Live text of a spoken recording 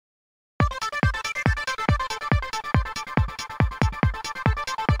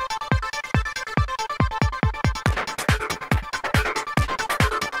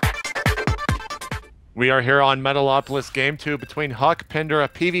We are here on Metalopolis Game 2 between HuK, Pinder, a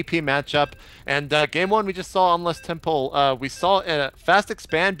PvP matchup. And Game 1 we just saw on Less Temple. We saw a fast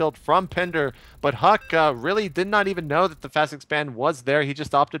expand build from Pinder, but HuK really did not even know that the fast expand was there. He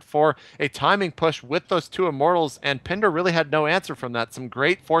just opted for a timing push with those two Immortals, and Pinder really had no answer from that. Some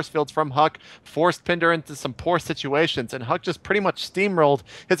great force fields from HuK forced Pinder into some poor situations, and HuK just pretty much steamrolled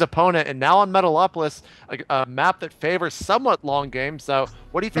his opponent. And now on Metalopolis, a map that favors somewhat long games. So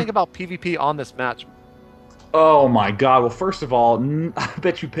what do you think about PvP on this match? Oh my god. Well, first of all, I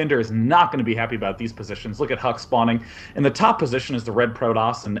bet you Pinder is not going to be happy about these positions. Look at HuK spawning. In the top position is the red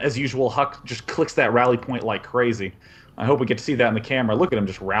Protoss, and as usual, HuK just clicks that rally point like crazy. I hope we get to see that in the camera. Look at him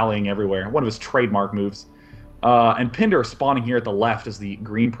just rallying everywhere. One of his trademark moves. And Pinder spawning here at the left is the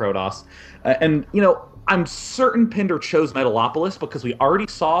green Protoss. I'm certain Pinder chose Metalopolis because we already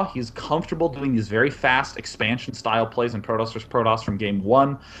saw he's comfortable doing these very fast expansion-style plays in Protoss vs. Protoss from Game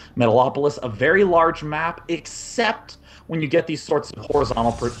 1. Metalopolis, a very large map, except when you get these sorts of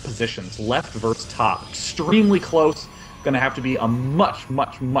horizontal positions, left versus top. Extremely close, going to have to be a much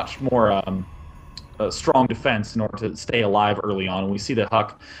more strong defense in order to stay alive early on. And we see that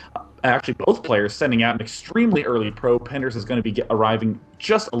HuK, actually both players, sending out an extremely early probe. Pinder's is going to be arriving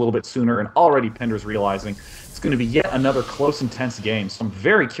just a little bit sooner, and already Pinder's realizing it's going to be yet another close, intense game. So I'm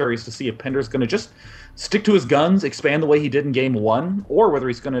very curious to see if Pinder's going to just stick to his guns, expand the way he did in Game 1, or whether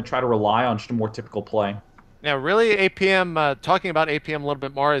he's going to try to rely on just a more typical play. Now, really, APM, talking about APM a little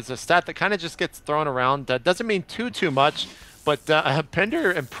bit more, is a stat that kind of just gets thrown around. Doesn't mean too much, but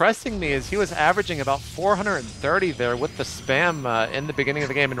Pinder impressing me is he was averaging about 430 there with the spam in the beginning of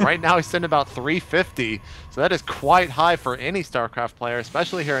the game, and right now he's sitting about 350. So that is quite high for any StarCraft player,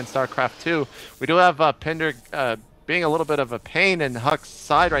 especially here in StarCraft 2. We do have Pinder being a little bit of a pain in HuK's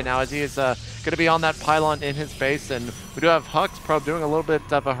side right now, as he is going to be on that pylon in his base, and we do have HuK's probe doing a little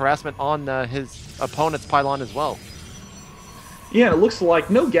bit of a harassment on his opponent's pylon as well. Yeah, it looks like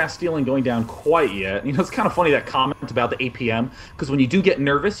no gas stealing going down quite yet. You know, it's kind of funny, that comment about the APM, because when you do get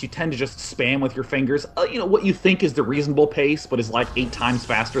nervous, you tend to just spam with your fingers. What you think is the reasonable pace, but is like 8 times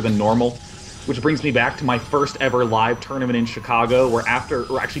faster than normal. Which brings me back to my first ever live tournament in Chicago, where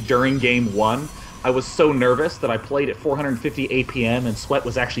actually during Game 1, I was so nervous that I played at 450 APM and sweat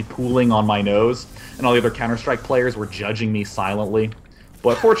was actually pooling on my nose, and all the other Counter-Strike players were judging me silently.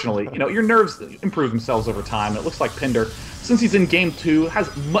 But fortunately, your nerves improve themselves over time. It looks like Pinder, since he's in Game 2,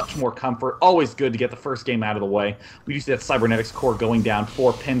 has much more comfort. Always good to get the first game out of the way. We do see that Cybernetics core going down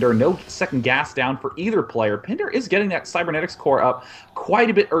for Pinder. No second gas down for either player. Pinder is getting that Cybernetics core up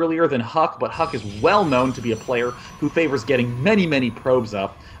quite a bit earlier than HuK, but HuK is well known to be a player who favors getting many probes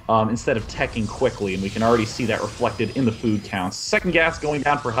up instead of teching quickly, and we can already see that reflected in the food counts. Second gas going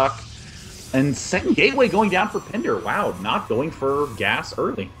down for HuK. And second gateway going down for Pinder. Wow, not going for gas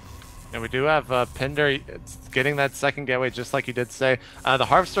early. And we do have Pinder getting that second gateway, just like you did say. The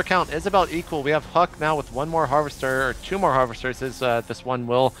Harvester count is about equal. We have HuK now with one more Harvester, or 2 more Harvesters. This one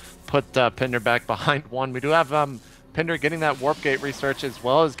will put Pinder back behind 1. We do have Pinder getting that Warp Gate research, as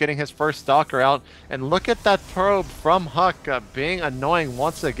well as getting his first Stalker out. And look at that probe from HuK being annoying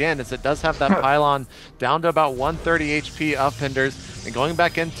once again, as it does have that pylon down to about 130 HP of Pinder's. And going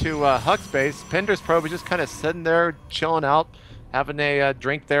back into HuK's base, Pinder's probe is just kind of sitting there, chilling out, having a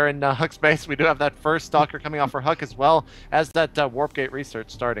drink there in HuK's base. We do have that first Stalker coming off for HuK, as well as that Warp Gate research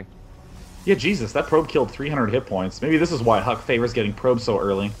starting. Yeah, Jesus, that probe killed 300 hit points. Maybe this is why HuK favors getting probed so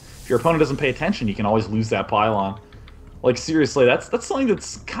early. If your opponent doesn't pay attention, you can always lose that pylon. Like, seriously, that's something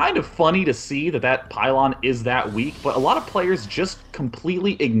that's kind of funny to see, that pylon is that weak, but a lot of players just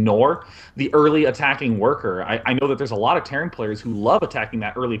completely ignore the early attacking worker. I know that there's a lot of Terran players who love attacking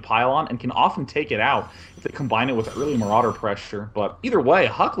that early pylon and can often take it out if they combine it with early Marauder pressure. But either way,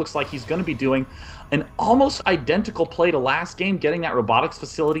 HuK looks like he's going to be doing an almost identical play to last game, getting that robotics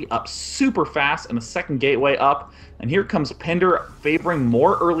facility up super fast and the second gateway up. And here comes Pinder favoring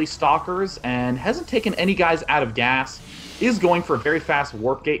more early Stalkers and hasn't taken any guys out of gas. Is going for a very fast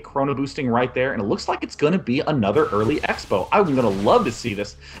Warp Gate chrono boosting right there, and it looks like it's going to be another early Expo. I'm going to love to see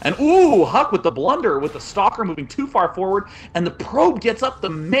this. And ooh, HuK with the blunder, with the Stalker moving too far forward, and the probe gets up the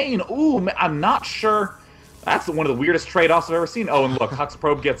main. Ooh, I'm not sure. That's one of the weirdest trade-offs I've ever seen. Oh, and look, HuK's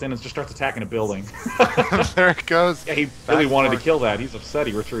probe gets in and just starts attacking a building. There it goes. Yeah, he really wanted to kill that. He's upset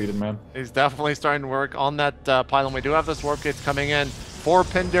he retreated, man. He's definitely starting to work on that pylon. We do have those Warp Gates coming in for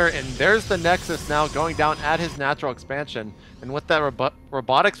Pinder, and there's the Nexus now going down at his natural expansion. And with that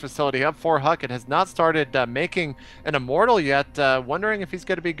robotics facility up for HuK, it has not started making an Immortal yet. Wondering if he's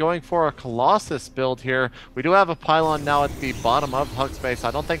going to be going for a Colossus build here. We do have a pylon now at the bottom of HuK's base.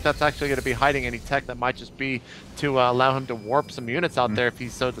 I don't think that's actually going to be hiding any tech. That might just be to allow him to warp some units out there if he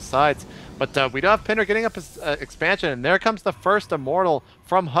so decides. But we do have Pinder getting up his expansion, and there comes the first Immortal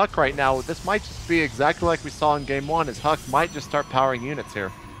from HuK right now. This might just be exactly like we saw in Game 1, as HuK might just start powering units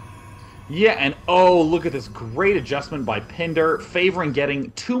here. Yeah, and oh, look at this great adjustment by Pinder, favoring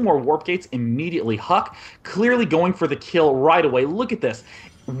getting 2 more warp gates immediately. HuK clearly going for the kill right away. Look at this.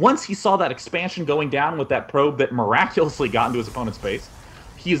 Once he saw that expansion going down with that probe that miraculously got into his opponent's base,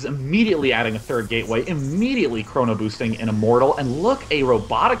 he is immediately adding a 3rd gateway, immediately chrono boosting an Immortal, and look, a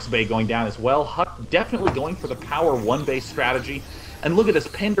robotics bay going down as well. HuK definitely going for the power 1 base strategy. And look at this,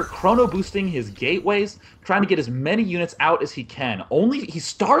 Pinder chrono boosting his gateways, trying to get as many units out as he can. He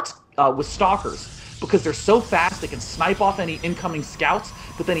starts with Stalkers, because they're so fast they can snipe off any incoming scouts,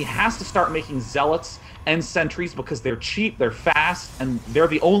 but then he has to start making Zealots and Sentries because they're cheap, they're fast, and they're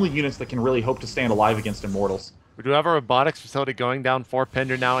the only units that can really hope to stand alive against Immortals. We do have a robotics facility going down for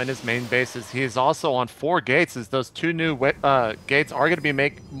Pinder now in his main bases. He is also on 4 gates, as those 2 new gates are going to be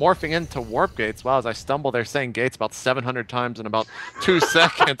morphing into warp gates. Wow, as I stumble there saying gates about 700 times in about 2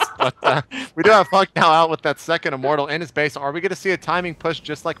 seconds. But we do have HuK now out with that 2nd Immortal in his base. Are we going to see a timing push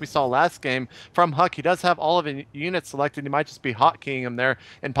just like we saw last game from HuK? He does have all of his units selected. He might just be hotkeying them there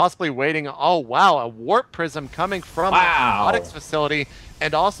and possibly waiting. Oh, wow, a warp prism coming from the robotics facility.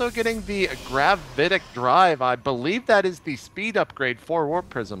 And also getting the gravitic drive. I believe that is the speed upgrade for warp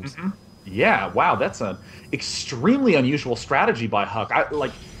prisms. Yeah, wow, that's an extremely unusual strategy by HuK. Like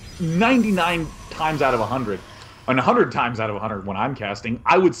 99 times out of 100, and 100 times out of 100 when I'm casting,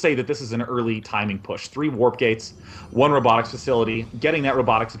 I would say that this is an early timing push. 3 warp gates, 1 robotics facility, getting that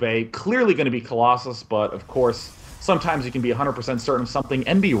robotics bay, clearly going to be Colossus, but of course, sometimes you can be 100% certain of something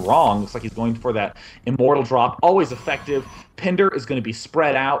and be wrong. Looks like he's going for that Immortal drop. Always effective. Pinder is going to be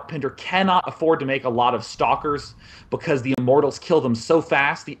spread out. Pinder cannot afford to make a lot of Stalkers because the Immortals kill them so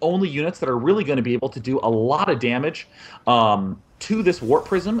fast. The only units that are really going to be able to do a lot of damage to this Warp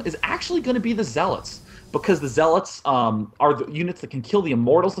Prism is actually going to be the Zealots, because the Zealots are the units that can kill the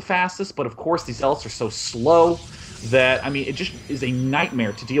Immortals the fastest, but of course these Zealots are so slow that, I mean, it just is a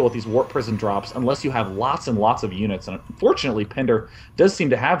nightmare to deal with these Warp Prism drops unless you have lots and lots of units. And unfortunately, Pinder does seem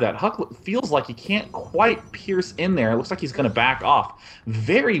to have that. HuK feels like he can't quite pierce in there. It looks like he's going to back off.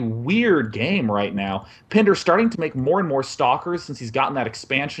 Very weird game right now. Pinder starting to make more and more Stalkers since he's gotten that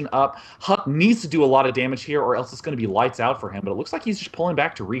expansion up. HuK needs to do a lot of damage here or else it's going to be lights out for him. But it looks like he's just pulling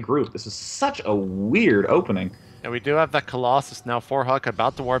back to regroup. This is such a weird opening. And we do have that Colossus now for HuK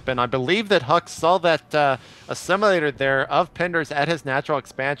about to warp in. I believe that HuK saw that assimilator there of Pinder's at his natural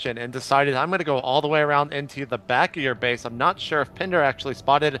expansion and decided, I'm going to go all the way around into the back of your base. I'm not sure if Pinder actually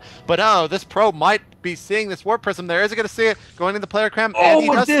spotted it, but oh, this probe might be seeing this warp prism there. Is it going to see it going in the player cam? And he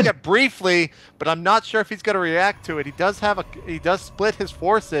does see it briefly, but I'm not sure if he's going to react to it. He does split his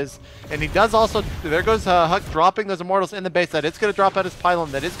forces, and he does also, there goes HuK dropping those Immortals in the base. That it's going to drop out his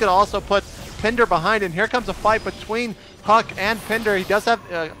pylon. That is going to also put Pinder behind, and here comes a fight between HuK and Pinder. He does have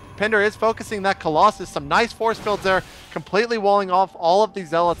Pinder is focusing that Colossus. Some nice force fields there, completely walling off all of these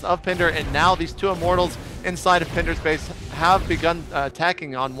Zealots of Pinder, and now these 2 Immortals inside of Pinder's base have begun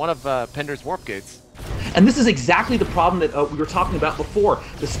attacking on one of Pinder's warp gates. And this is exactly the problem that we were talking about before.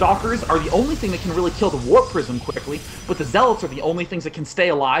 The Stalkers are the only thing that can really kill the Warp Prism quickly, but the Zealots are the only things that can stay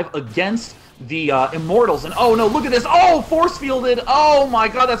alive against the Immortals. And oh no, look at this! Oh, force fielded! Oh my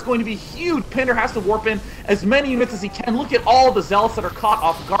god, that's going to be huge! Pinder has to warp in as many units as he can. Look at all the Zealots that are caught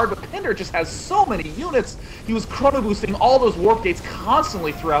off guard, but Pinder just has so many units. He was chrono boosting all those warp gates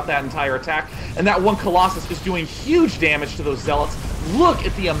constantly throughout that entire attack, and that one Colossus is doing huge damage to those Zealots. Look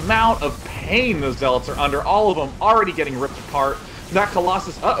at the amount of pain those Zealots are under. All of them already getting ripped apart. That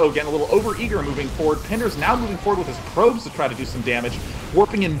Colossus, getting a little over-eager moving forward. Pinder's now moving forward with his probes to try to do some damage,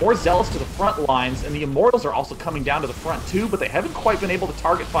 warping in more Zealots to the front lines, and the Immortals are also coming down to the front too, but they haven't quite been able to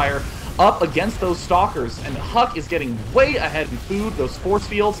target fire up against those Stalkers, and HuK is getting way ahead in food. Those force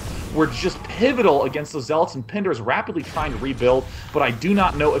fields were just pivotal against those Zealots, and Pinder is rapidly trying to rebuild, but I do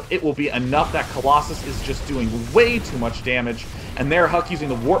not know if it will be enough. That Colossus is just doing way too much damage, and there HuK using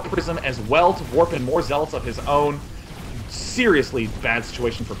the Warp Prism as well to warp in more Zealots of his own. Seriously bad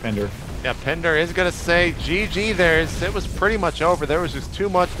situation for Pinder. Yeah, Pinder is going to say GG there. It was pretty much over. There was just too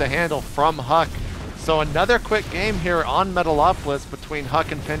much to handle from HuK. So another quick game here on Metalopolis between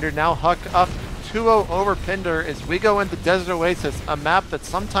HuK and Pinder. Now HuK up 2-0 over Pinder as we go into Desert Oasis, a map that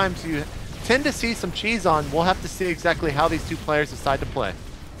sometimes you tend to see some cheese on. We'll have to see exactly how these 2 players decide to play.